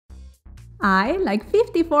I, like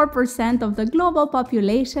 54% of the global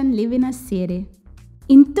population, live in a city.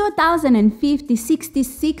 In 2050,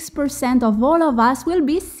 66% of all of us will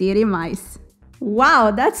be city mice.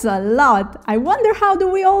 Wow, that's a lot! I wonder how do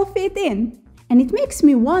we all fit in? And it makes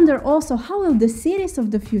me wonder also, how will the cities of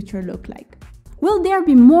the future look like? Will there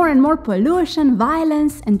be more and more pollution,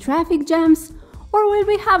 violence, and traffic jams? Or will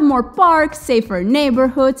we have more parks, safer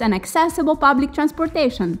neighborhoods, and accessible public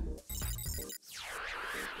transportation?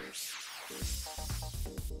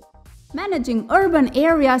 Managing urban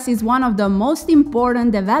areas is one of the most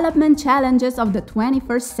important development challenges of the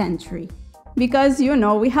 21st century. Because,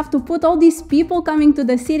 we have to put all these people coming to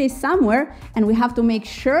the city somewhere, and we have to make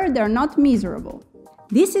sure they're not miserable.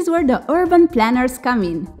 This is where the urban planners come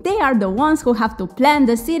in. They are the ones who have to plan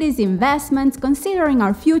the city's investments considering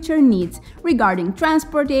our future needs regarding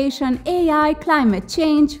transportation, AI, climate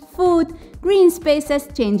change, food, green spaces,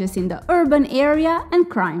 changes in the urban area, and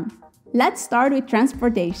crime. Let's start with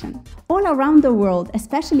transportation. All around the world,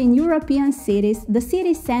 especially in European cities, the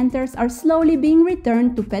city centers are slowly being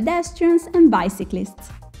returned to pedestrians and bicyclists.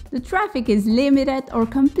 The traffic is limited or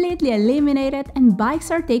completely eliminated and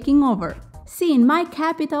bikes are taking over. See, in my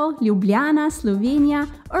capital, Ljubljana, Slovenia,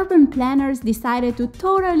 urban planners decided to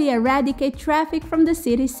totally eradicate traffic from the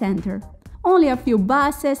city center. Only a few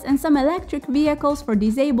buses and some electric vehicles for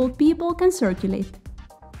disabled people can circulate.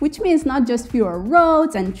 Which means not just fewer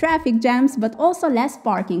roads and traffic jams, but also less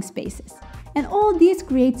parking spaces. And all this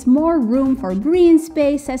creates more room for green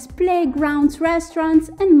spaces, playgrounds, restaurants,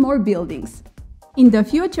 and more buildings. In the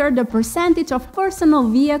future, the percentage of personal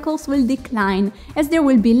vehicles will decline, as there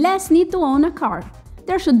will be less need to own a car.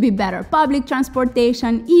 There should be better public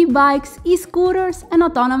transportation, e-bikes, e-scooters, and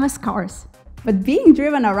autonomous cars. But being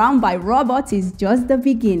driven around by robots is just the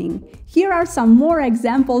beginning. Here are some more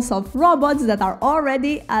examples of robots that are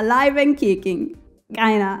already alive and kicking.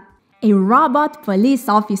 Kinda. A robot police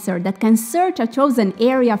officer that can search a chosen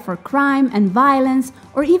area for crime and violence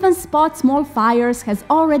or even spot small fires has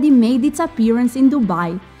already made its appearance in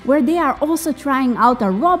Dubai, where they are also trying out a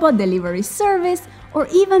robot delivery service or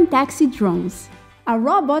even taxi drones. A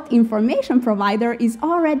robot information provider is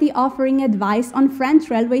already offering advice on French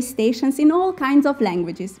railway stations in all kinds of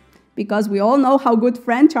languages, because we all know how good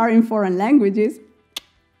French are in foreign languages.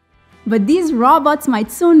 But these robots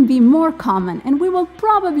might soon be more common, and we will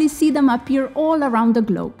probably see them appear all around the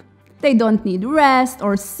globe. They don't need rest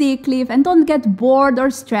or sick leave and don't get bored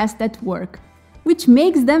or stressed at work, which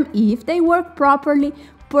makes them, if they work properly,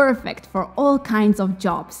 perfect for all kinds of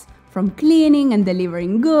jobs, from cleaning and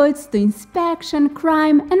delivering goods to inspection,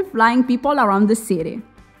 crime, and flying people around the city.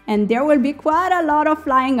 And there will be quite a lot of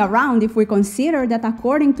flying around if we consider that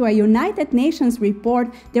according to a United Nations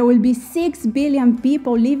report, there will be 6 billion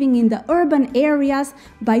people living in the urban areas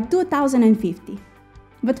by 2050.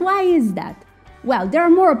 But why is that? Well, there are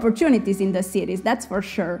more opportunities in the cities, that's for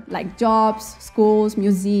sure, like jobs, schools,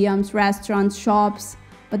 museums, restaurants, shops.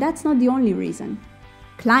 But that's not the only reason.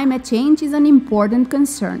 Climate change is an important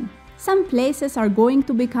concern. Some places are going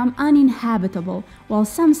to become uninhabitable, while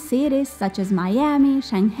some cities such as Miami,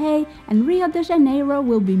 Shanghai, and Rio de Janeiro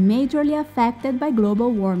will be majorly affected by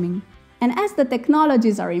global warming. And as the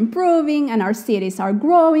technologies are improving and our cities are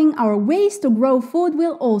growing, our ways to grow food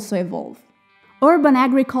will also evolve. Urban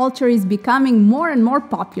agriculture is becoming more and more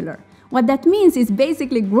popular. What that means is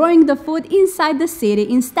basically growing the food inside the city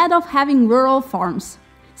instead of having rural farms.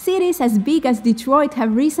 Cities as big as Detroit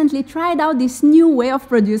have recently tried out this new way of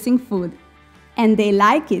producing food. And they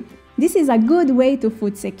like it. This is a good way to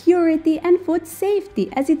food security and food safety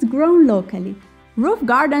as it's grown locally. Roof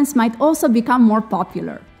gardens might also become more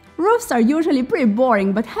popular. Roofs are usually pretty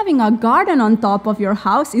boring, but having a garden on top of your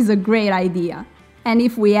house is a great idea. And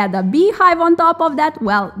if we add a beehive on top of that,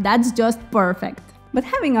 well, that's just perfect. But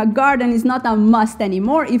having a garden is not a must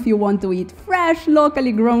anymore if you want to eat fresh,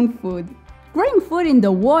 locally grown food. Growing food in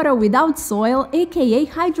the water without soil, aka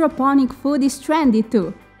hydroponic food, is trendy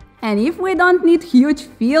too. And if we don't need huge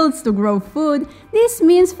fields to grow food, this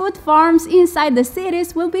means food farms inside the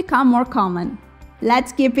cities will become more common.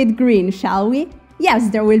 Let's keep it green, shall we? Yes,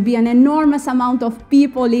 there will be an enormous amount of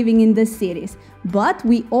people living in the cities, but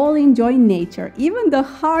we all enjoy nature, even the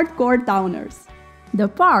hardcore towners. The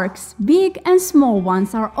parks, big and small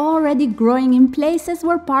ones, are already growing in places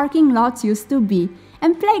where parking lots used to be,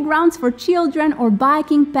 and playgrounds for children or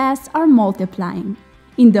biking paths are multiplying.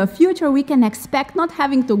 In the future, we can expect not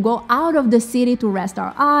having to go out of the city to rest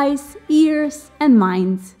our eyes, ears, and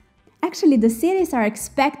minds. Actually, the cities are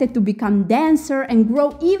expected to become denser and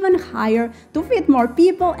grow even higher to fit more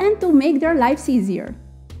people and to make their lives easier.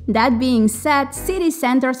 That being said, city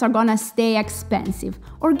centers are gonna stay expensive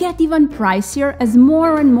or get even pricier as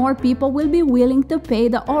more and more people will be willing to pay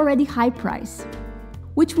the already high price.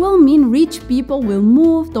 Which will mean rich people will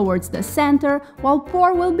move towards the center while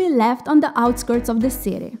poor will be left on the outskirts of the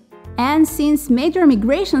city. And since major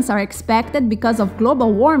migrations are expected because of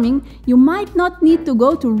global warming, you might not need to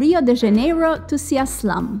go to Rio de Janeiro to see a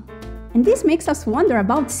slum. And this makes us wonder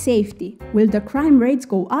about safety. Will the crime rates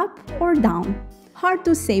go up or down? Hard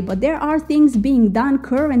to say, but there are things being done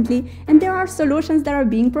currently and there are solutions that are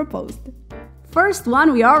being proposed. First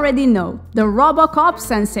one we already know, the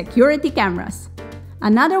robocops and security cameras.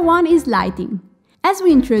 Another one is lighting. As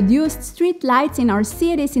we introduced street lights in our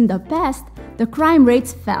cities in the past, the crime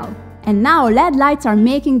rates fell. And now LED lights are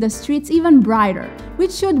making the streets even brighter,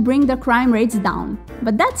 which should bring the crime rates down.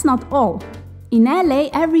 But that's not all. In LA,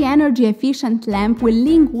 every energy-efficient lamp will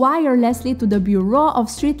link wirelessly to the Bureau of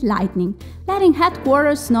Street Lighting, letting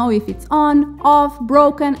headquarters know if it's on, off,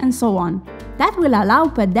 broken, and so on. That will allow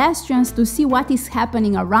pedestrians to see what is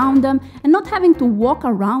happening around them and not having to walk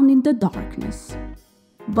around in the darkness.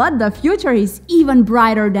 But the future is even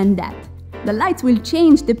brighter than that. The lights will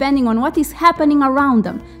change depending on what is happening around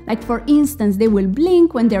them, like for instance, they will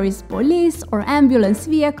blink when there is police or ambulance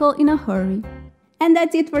vehicle in a hurry. And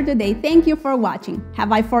that's it for today. Thank you for watching.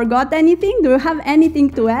 Have I forgot anything? Do you have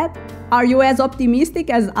anything to add? Are you as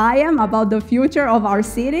optimistic as I am about the future of our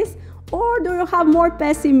cities? Or do you have more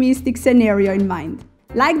pessimistic scenario in mind?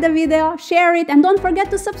 Like the video, share it, and don't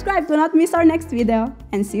forget to subscribe to not miss our next video.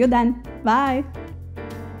 And see you then. Bye!